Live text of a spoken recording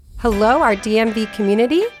Hello, our DMV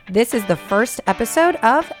community. This is the first episode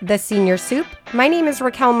of The Senior Soup. My name is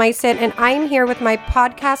Raquel Meisen, and I'm here with my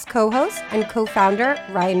podcast co-host and co-founder,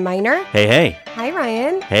 Ryan Miner. Hey, hey. Hi,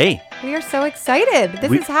 Ryan. Hey. We are so excited.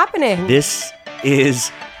 This is happening. This is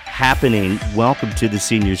happening. Welcome to The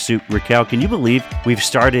Senior Soup. Raquel, can you believe we've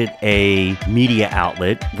started a media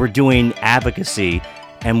outlet? We're doing advocacy,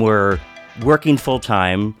 and we're working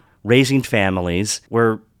full-time, raising families.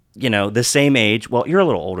 We're the same age. Well, you're a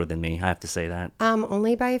little older than me. I have to say that.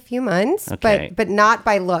 Only by a few months, Okay. but not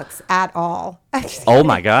by looks at all. Oh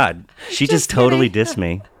my God. She Just just totally kidding. dissed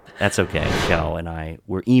me. That's okay. Cal and I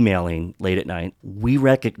were emailing late at night. We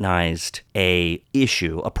recognized a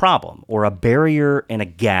issue, a problem, or a barrier and a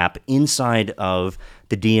gap inside of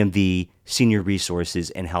the DMV senior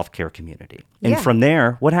resources and healthcare community. And Yeah. from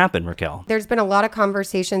there, what happened, Raquel? There's been a lot of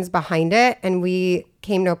conversations behind it, and we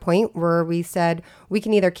came to a point where we said we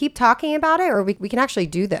can either keep talking about it or we can actually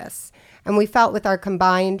do this. And we felt with our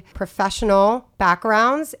combined professional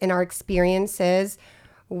backgrounds and our experiences,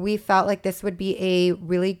 we felt like this would be a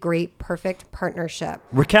really great, perfect partnership.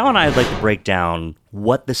 Raquel and I would like to break down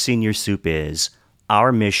what the Senior Soup is,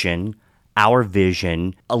 our mission, our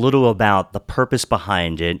vision, a little about the purpose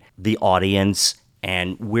behind it, the audience,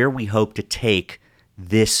 and where we hope to take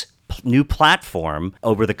this new platform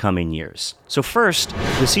over the coming years. So first,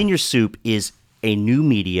 the Senior Soup is a new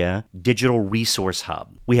media digital resource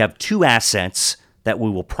hub. We have two assets that we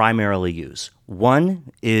will primarily use. One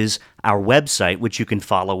is our website, which you can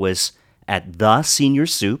follow us at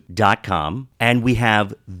theseniorsoup.com, and we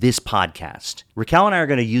have this podcast. Raquel and I are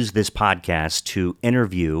going to use this podcast to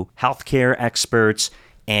interview healthcare experts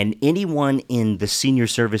and anyone in the senior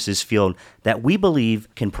services field that we believe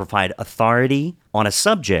can provide authority on a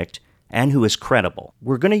subject and who is credible.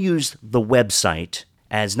 We're going to use the website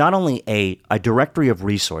as not only a directory of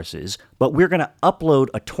resources, but we're going to upload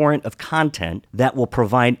a torrent of content that will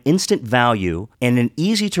provide instant value in an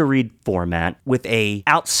easy-to-read format with a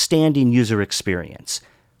outstanding user experience.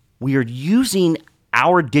 We are using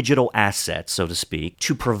our digital assets, so to speak,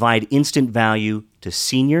 to provide instant value to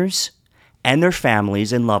seniors and their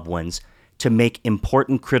families and loved ones to make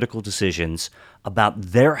important critical decisions about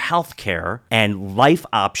their health care and life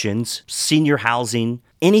options, senior housing,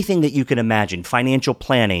 anything that you can imagine, financial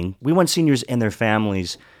planning. We want seniors and their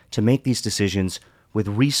families to make these decisions with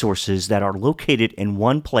resources that are located in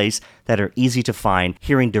one place that are easy to find,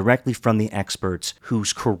 hearing directly from the experts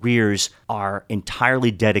whose careers are entirely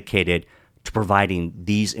dedicated to providing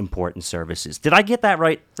these important services. Did I get that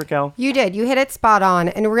right, Raquel? You did. You hit it spot on.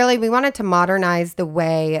 And really, we wanted to modernize the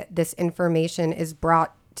way this information is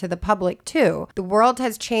brought to the public too. The world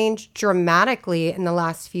has changed dramatically in the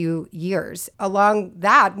last few years. Along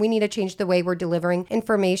that, we need to change the way we're delivering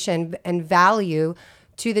information and value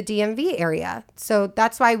to the DMV area. So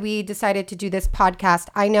that's why we decided to do this podcast.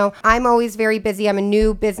 I know I'm always very busy. I'm a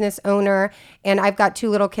new business owner and I've got two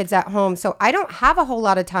little kids at home. So I don't have a whole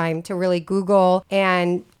lot of time to really Google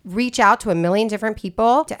and reach out to a million different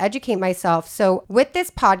people to educate myself. So with this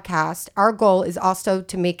podcast, our goal is also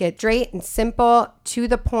to make it straight and simple, to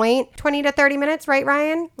the point, 20 to 30 minutes, right,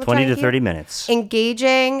 Ryan? We're 20 trying to keep 30 minutes.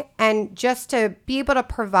 engaging, and just to be able to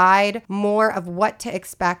provide more of what to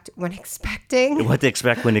expect when expecting. What to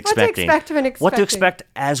expect when expecting. What to expect when expecting. What to expect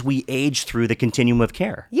as we age through the continuum of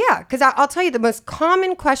care. Yeah, because I'll tell you the most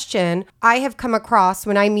common question I have come across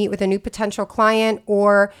when I meet with a new potential client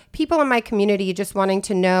or people in my community just wanting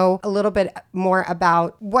to know a little bit more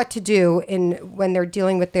about what to do when they're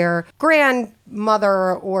dealing with their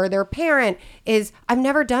grandmother or their parent is, I've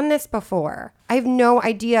never done this before. I have no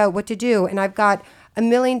idea what to do. And I've got a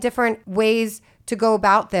million different ways to go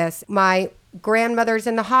about this. My grandmother's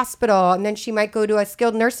in the hospital and then she might go to a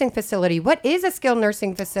skilled nursing facility. What is a skilled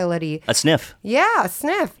nursing facility? A SNF. Yeah, a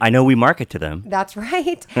SNF. I know we market to them. That's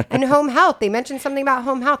right. And home health. They mentioned something about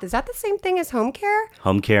home health. Is that the same thing as home care?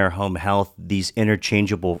 Home care, home health, these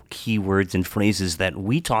interchangeable keywords and phrases that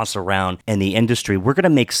we toss around in the industry. We're going to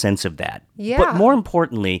make sense of that. Yeah. But more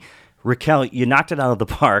importantly, Raquel, you knocked it out of the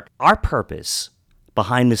park. Our purpose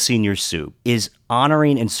behind the Senior Soup is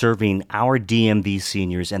honoring and serving our DMV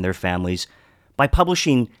seniors and their families by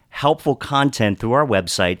publishing helpful content through our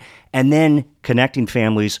website and then connecting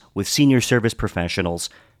families with senior service professionals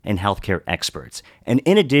and healthcare experts. And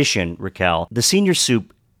in addition, Raquel, the Senior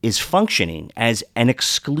Soup is functioning as an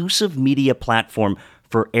exclusive media platform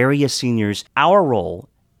for area seniors. Our role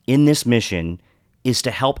in this mission is to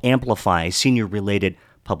help amplify senior-related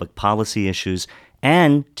public policy issues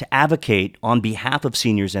and to advocate on behalf of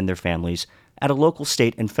seniors and their families at a local,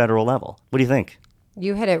 state, and federal level. What do you think?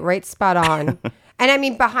 You hit it right spot on. And I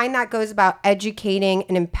mean, behind that goes about educating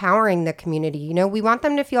and empowering the community. You know, we want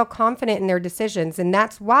them to feel confident in their decisions. And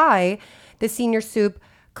that's why the Senior Soup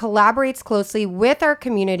collaborates closely with our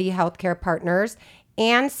community healthcare partners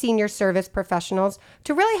and senior service professionals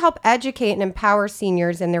to really help educate and empower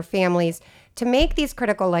seniors and their families to make these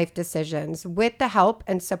critical life decisions with the help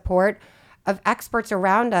and support of experts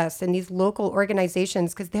around us and these local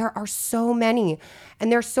organizations, because there are so many,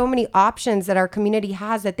 and there's so many options that our community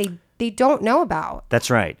has that they don't know about. That's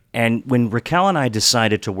right. And when Raquel and I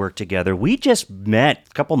decided to work together, we just met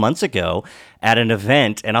a couple months ago at an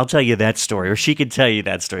event, and I'll tell you that story, or she could tell you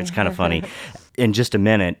that story. It's kind of funny. In just a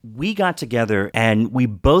minute, we got together and we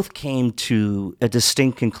both came to a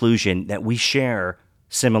distinct conclusion that we share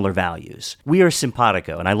similar values. We are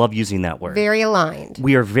simpatico, and I love using that word. Very aligned.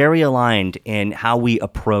 We are very aligned in how we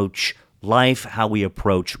approach life, how we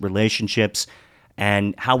approach relationships,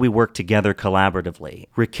 and how we work together collaboratively.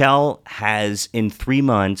 Raquel has, in 3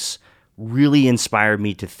 months, really inspired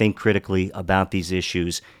me to think critically about these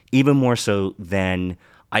issues, even more so than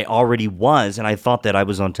I already was, and I thought that I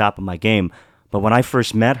was on top of my game. But when I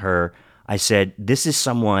first met her, I said, this is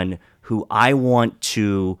someone who I want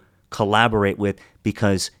to collaborate with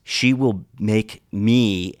because she will make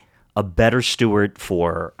me a better steward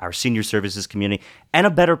for our senior services community and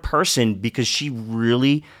a better person, because she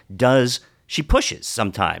really does. She pushes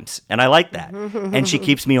sometimes, and I like that. And she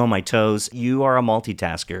keeps me on my toes. You are a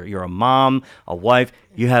multitasker. You're a mom, a wife.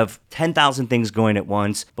 You have 10,000 things going at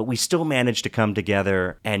once, but we still manage to come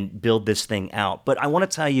together and build this thing out. But I want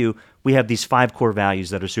to tell you, we have these 5 core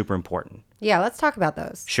values that are super important. Yeah, let's talk about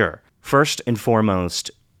those. Sure. First and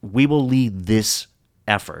foremost, we will lead this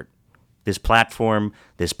effort, this platform,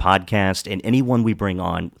 this podcast, and anyone we bring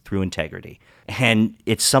on through integrity. And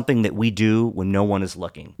it's something that we do when no one is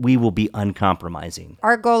looking. We will be uncompromising.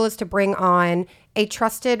 Our goal is to bring on a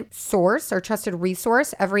trusted source or trusted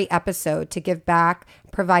resource every episode to give back,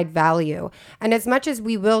 provide value. And as much as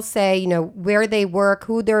we will say, you know, where they work,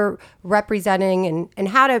 who they're representing, and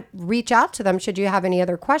how to reach out to them should you have any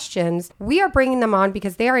other questions, we are bringing them on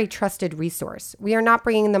because they are a trusted resource. We are not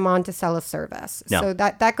bringing them on to sell a service. No. So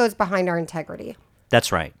that goes behind our integrity.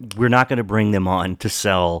 That's right. We're not going to bring them on to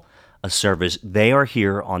sell a service. They are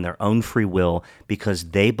here on their own free will because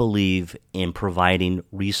they believe in providing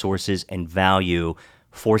resources and value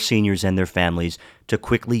for seniors and their families to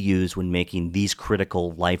quickly use when making these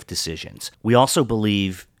critical life decisions. We also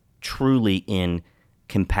believe truly in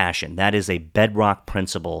compassion. That is a bedrock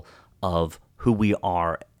principle of who we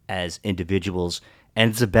are as individuals, and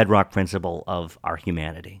it's a bedrock principle of our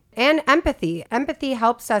humanity. And empathy. Empathy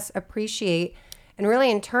helps us appreciate and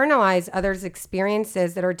really internalize others'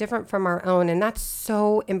 experiences that are different from our own. And that's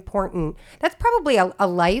so important. That's probably a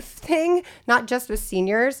life thing, not just with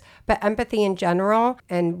seniors, but empathy in general.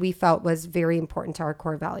 And we felt was very important to our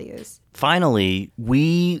core values. Finally,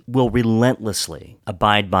 we will relentlessly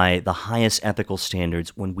abide by the highest ethical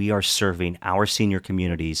standards when we are serving our senior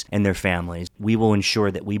communities and their families. We will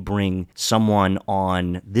ensure that we bring someone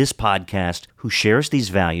on this podcast who shares these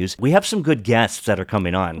values. We have some good guests that are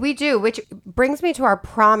coming on. We do, which brings me to our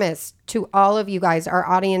promise to all of you guys, our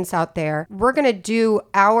audience out there. We're going to do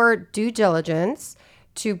our due diligence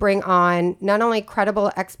to bring on not only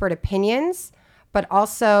credible expert opinions, but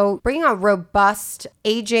also bring on robust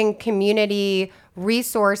aging community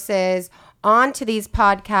resources onto these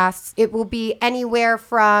podcasts. It will be anywhere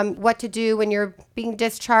from what to do when you're being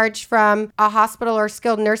discharged from a hospital or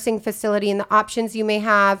skilled nursing facility and the options you may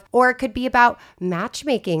have, or it could be about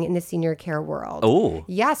matchmaking in the senior care world. Oh,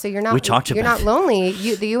 yeah. So you're we talked you're about not lonely.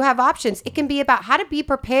 You have options. It can be about how to be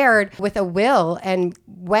prepared with a will and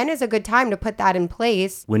when is a good time to put that in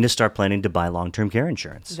place. when to start planning to buy long-term care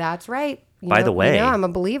insurance. That's right. By the way, I'm a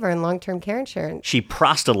believer in long-term care insurance. She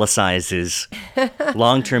proselytizes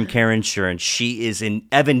long-term care insurance. She is an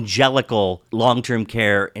evangelical long-term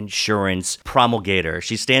care insurance promulgator.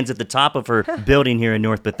 She stands at the top of her building here in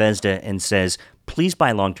North Bethesda and says, please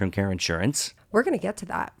buy long-term care insurance. We're going to get to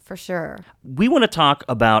that for sure. We want to talk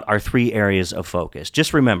about our 3 areas of focus.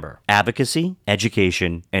 Just remember, advocacy,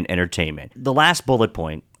 education, and entertainment. The last bullet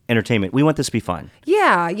point, entertainment. We want this to be fun.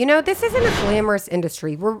 Yeah, this isn't a glamorous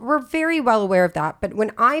industry. We're very well aware of that. But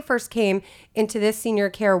when I first came into this senior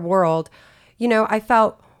care world, I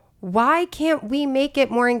felt, why can't we make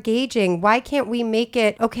it more engaging? Why can't we make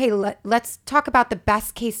it, okay, let's talk about the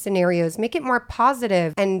best case scenarios, make it more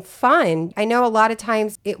positive and fun. I know a lot of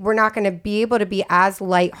times we're not going to be able to be as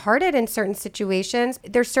lighthearted in certain situations.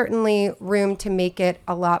 There's certainly room to make it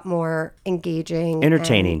a lot more engaging.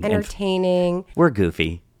 Entertaining. Entertaining. We're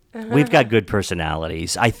goofy. We've got good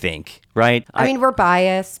personalities, I think, right? I mean, we're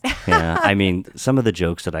biased. Yeah, I mean, some of the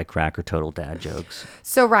jokes that I crack are total dad jokes.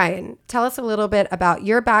 So, Ryan, tell us a little bit about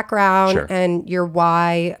your background Sure. and your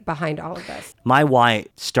why behind all of this. My why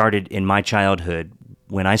started in my childhood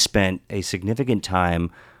when I spent a significant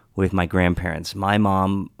time with my grandparents. My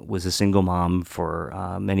mom was a single mom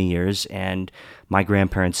for many years, and my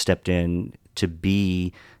grandparents stepped in to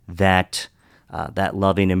be that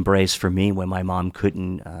loving embrace for me when my mom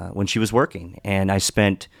couldn't, when she was working. And I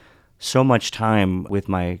spent so much time with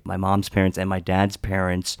my mom's parents and my dad's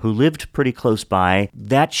parents who lived pretty close by.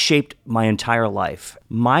 That shaped my entire life.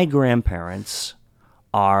 My grandparents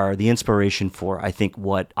are the inspiration for, I think,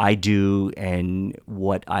 what I do and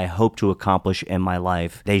what I hope to accomplish in my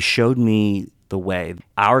life. They showed me the way.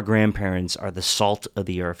 Our grandparents are the salt of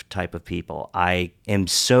the earth type of people. I am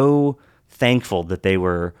so thankful that they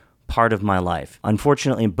were part of my life.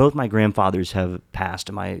 Unfortunately, both my grandfathers have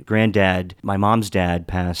passed. My granddad, my mom's dad,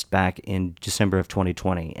 passed back in December of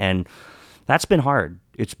 2020. And that's been hard.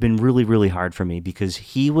 It's been really, really hard for me because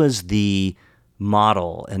he was the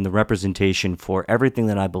model and the representation for everything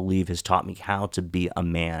that I believe has taught me how to be a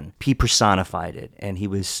man. He personified it, and he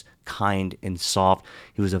was kind and soft.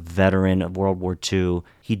 He was a veteran of World War II.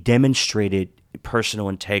 He demonstrated personal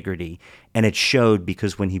integrity, and it showed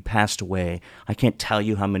because when he passed away, I can't tell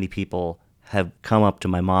you how many people have come up to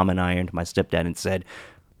my mom and I and to my stepdad and said,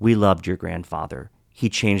 "We loved your grandfather. He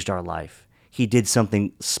changed our life. He did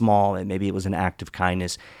something small, and maybe it was an act of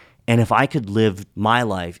kindness. And if I could live my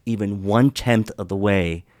life even 1/10 of the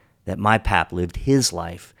way that my pap lived his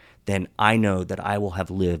life, then I know that I will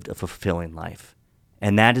have lived a fulfilling life."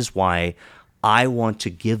 And that is why I want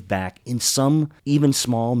to give back in some even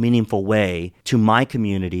small, meaningful way to my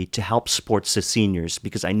community to help support the seniors,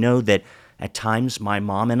 because I know that at times my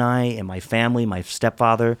mom and I and my family, my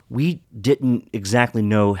stepfather, we didn't exactly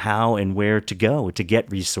know how and where to go to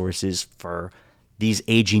get resources for these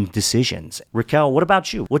aging decisions. Raquel, what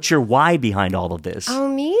about you? What's your why behind all of this? Oh,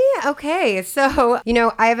 me? Okay. So,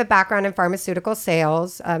 I have a background in pharmaceutical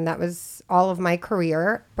sales. That was all of my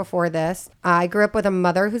career before this. I grew up with a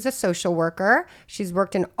mother who's a social worker. She's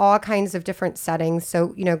worked in all kinds of different settings.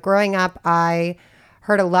 So, growing up, I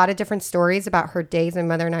heard a lot of different stories about her days. My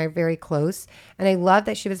mother and I are very close. And I love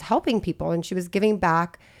that she was helping people and she was giving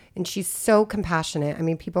back. And she's so compassionate. I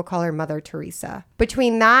mean, people call her Mother Teresa.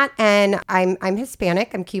 Between that and I'm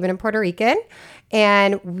Hispanic, I'm Cuban and Puerto Rican.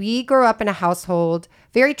 And we grew up in a household,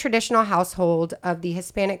 very traditional household of the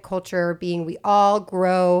Hispanic culture being we all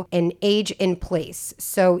grow and age in place.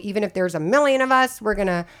 So even if there's a million of us, we're going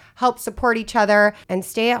to help support each other and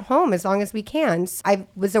stay at home as long as we can. I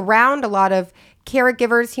was around a lot of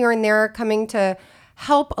caregivers here and there coming to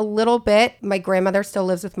help a little bit. My grandmother still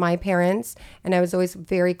lives with my parents, and I was always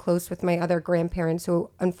very close with my other grandparents who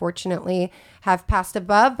unfortunately have passed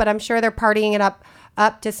above, but I'm sure they're partying it up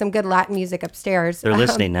to some good Latin music upstairs. They're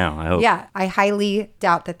listening now, I hope. Yeah, I highly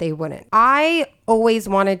doubt that they wouldn't. I always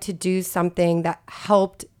wanted to do something that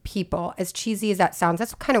helped people, as cheesy as that sounds.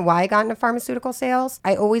 That's kind of why I got into pharmaceutical sales.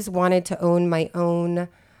 I always wanted to own my own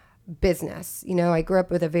business. I grew up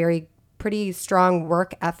with a pretty strong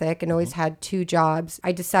work ethic and always had 2 jobs.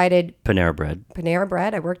 I decided Panera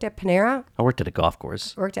Bread. I worked at Panera. I worked at a golf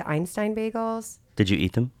course. Worked at Einstein Bagels. Did you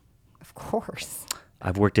eat them? Of course.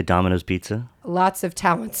 I've worked at Domino's Pizza. Lots of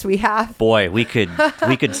talents we have. Boy, we could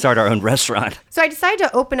start our own restaurant. So I decided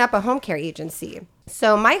to open up a home care agency.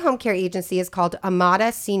 So my home care agency is called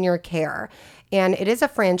Amada Senior Care, and it is a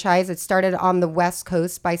franchise. It started on the West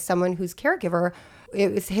Coast by someone whose caregiver,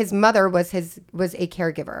 it was his mother was a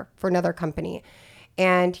caregiver for another company.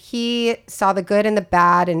 And he saw the good and the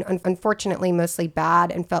bad, and unfortunately mostly bad,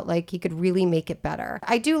 and felt like he could really make it better.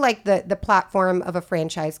 I do like the platform of a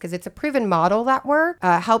franchise because it's a proven model that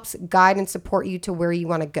helps guide and support you to where you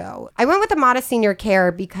want to go. I went with Amada Senior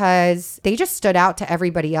Care because they just stood out to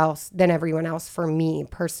everybody else than everyone else for me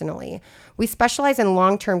personally. We specialize in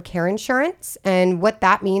long-term care insurance, and what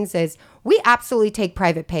that means is we absolutely take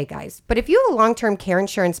private pay, guys. But if you have a long-term care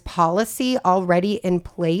insurance policy already in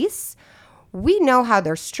place, we know how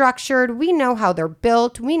they're structured. We know how they're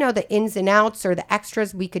built. We know the ins and outs or the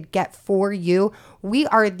extras we could get for you. We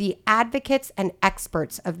are the advocates and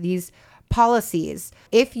experts of these policies.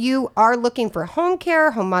 If you are looking for home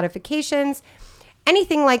care, home modifications,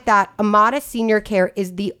 anything like that, Amada Senior Care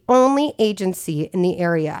is the only agency in the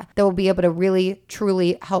area that will be able to really,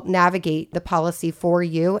 truly help navigate the policy for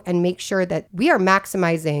you and make sure that we are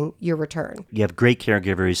maximizing your return. You have great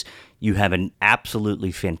caregivers. You have an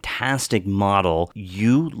absolutely fantastic model.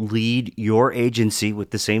 You lead your agency with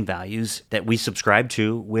the same values that we subscribe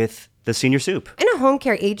to with the the Senior Soup. In a home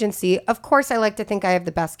care agency, of course, I like to think I have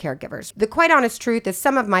the best caregivers. The quite honest truth is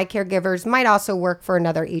some of my caregivers might also work for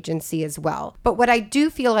another agency as well. But what I do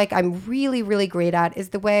feel like I'm really, really great at is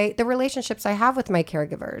the relationships I have with my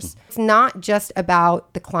caregivers. It's not just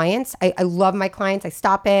about the clients. I love my clients. I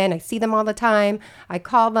stop in, I see them all the time. I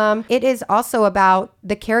call them. It is also about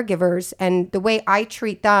the caregivers, and the way I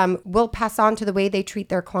treat them will pass on to the way they treat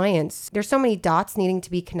their clients. There's so many dots needing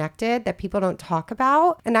to be connected that people don't talk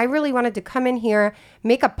about. And I really wanted to come in here,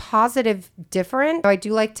 make a positive difference. I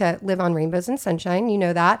do like to live on rainbows and sunshine. You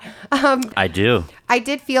know that. I do. I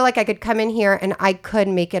did feel like I could come in here and I could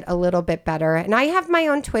make it a little bit better. And I have my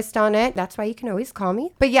own twist on it. That's why you can always call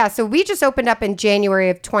me. But yeah, so we just opened up in January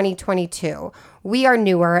of 2022. We are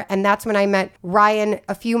newer. And that's when I met Ryan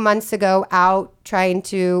a few months ago out trying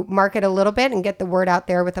to market a little bit and get the word out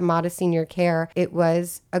there with Amada Senior Care. It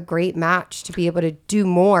was a great match to be able to do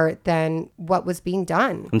more than what was being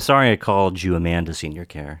done. I'm sorry I called you Amanda Senior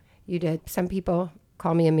Care. You did. Some people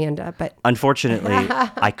call me Amanda, but unfortunately,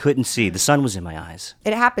 I couldn't see. The sun was in my eyes.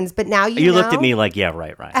 It happens, but now you know. Looked at me like, yeah,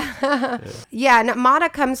 right. Yeah, and Amada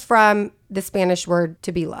comes from the Spanish word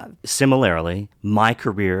to be loved. Similarly, my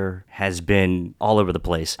career has been all over the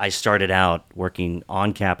place. I started out working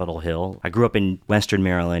on Capitol Hill. I grew up in Western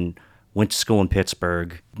Maryland, went to school in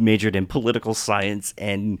Pittsburgh, majored in political science,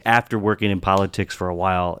 and after working in politics for a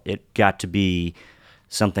while, it got to be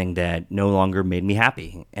something that no longer made me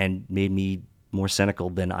happy and made me more cynical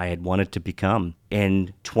than I had wanted to become.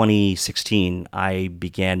 In 2016, I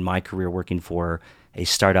began my career working for a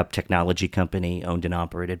startup technology company owned and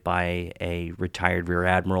operated by a retired Rear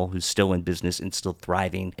Admiral who's still in business and still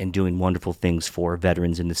thriving and doing wonderful things for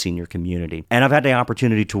veterans in the senior community. And I've had the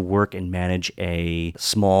opportunity to work and manage a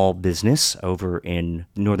small business over in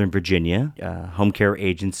Northern Virginia, a home care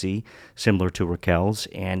agency similar to Raquel's.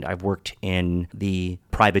 And I've worked in the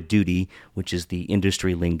private duty, which is the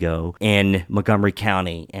industry lingo, in Montgomery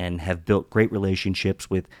County, and have built great relationships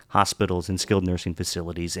with hospitals and skilled nursing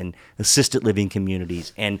facilities and assisted living communities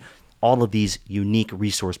and all of these unique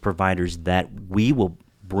resource providers that we will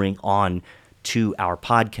bring on to our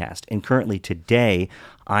podcast. And currently today,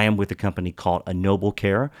 I am with a company called Ennoble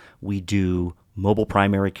Care. We do mobile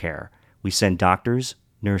primary care. We send doctors,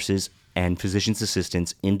 nurses, and physician's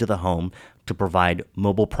assistants into the home to provide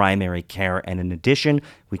mobile primary care. And in addition,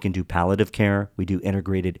 we can do palliative care. We do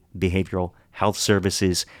integrated behavioral health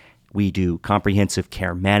services. We do comprehensive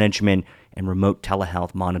care management and remote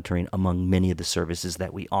telehealth monitoring, among many of the services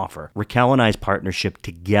that we offer. Raquel and I's partnership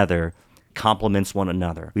together complements one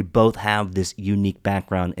another. We both have this unique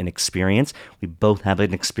background and experience. We both have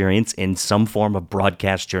an experience in some form of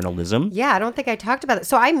broadcast journalism. Yeah, I don't think I talked about it.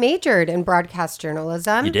 So I majored in broadcast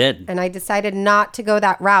journalism. You did. And I decided not to go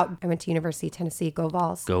that route. I went to University of Tennessee. Go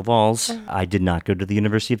Vols. Go Vols. I did not go to the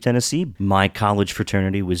University of Tennessee. My college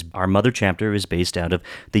fraternity our mother chapter is based out of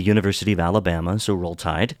the University of Alabama, so Roll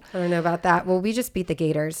Tide. I don't know about that. Well, we just beat the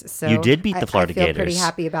Gators. So you did beat the Florida Gators. I feel pretty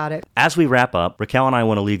happy about it. As we wrap up, Raquel and I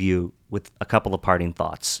want to leave you with a couple of parting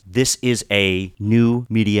thoughts. This is a new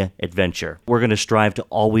media adventure. We're going to strive to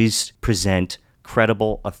always present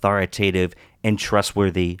credible, authoritative, and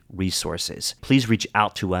trustworthy resources. Please reach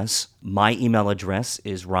out to us. My email address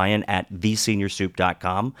is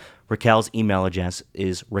ryan@theseniorsoup.com. Raquel's email address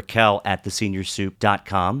is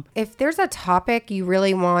raquel@theseniorsoup.com. If there's a topic you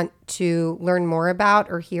really want to learn more about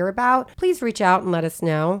or hear about, please reach out and let us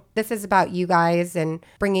know. This is about you guys and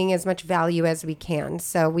bringing as much value as we can.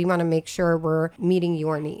 So we want to make sure we're meeting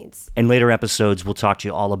your needs. In later episodes, we'll talk to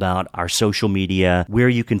you all about our social media, where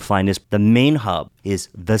you can find us. The main hub is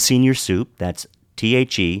The Senior Soup. That's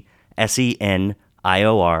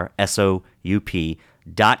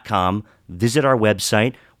TheSeniorSoup.com. Visit our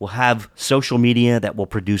website. We'll have social media that will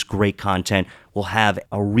produce great content. We'll have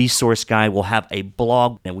a resource guide. We'll have a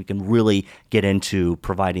blog, and we can really get into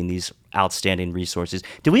providing these outstanding resources.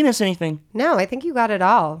 Did we miss anything? No, I think you got it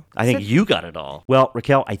all. I think you got it all. Well,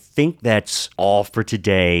 Raquel, I think that's all for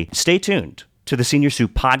today. Stay tuned to the Senior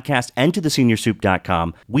Soup podcast and to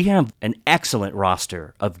theseniorsoup.com. We have an excellent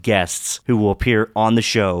roster of guests who will appear on the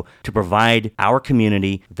show to provide our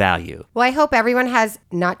community value. Well, I hope everyone has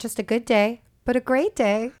not just a good day, but a great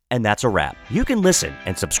day. And that's a wrap. You can listen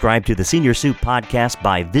and subscribe to the Senior Soup podcast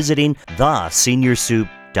by visiting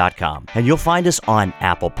theseniorsoup.com. And you'll find us on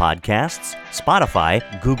Apple Podcasts,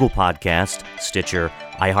 Spotify, Google Podcasts, Stitcher,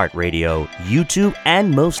 iHeartRadio, YouTube,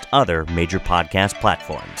 and most other major podcast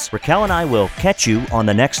platforms. Raquel and I will catch you on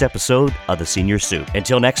the next episode of The Senior Soup.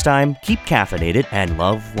 Until next time, keep caffeinated and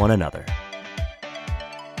love one another.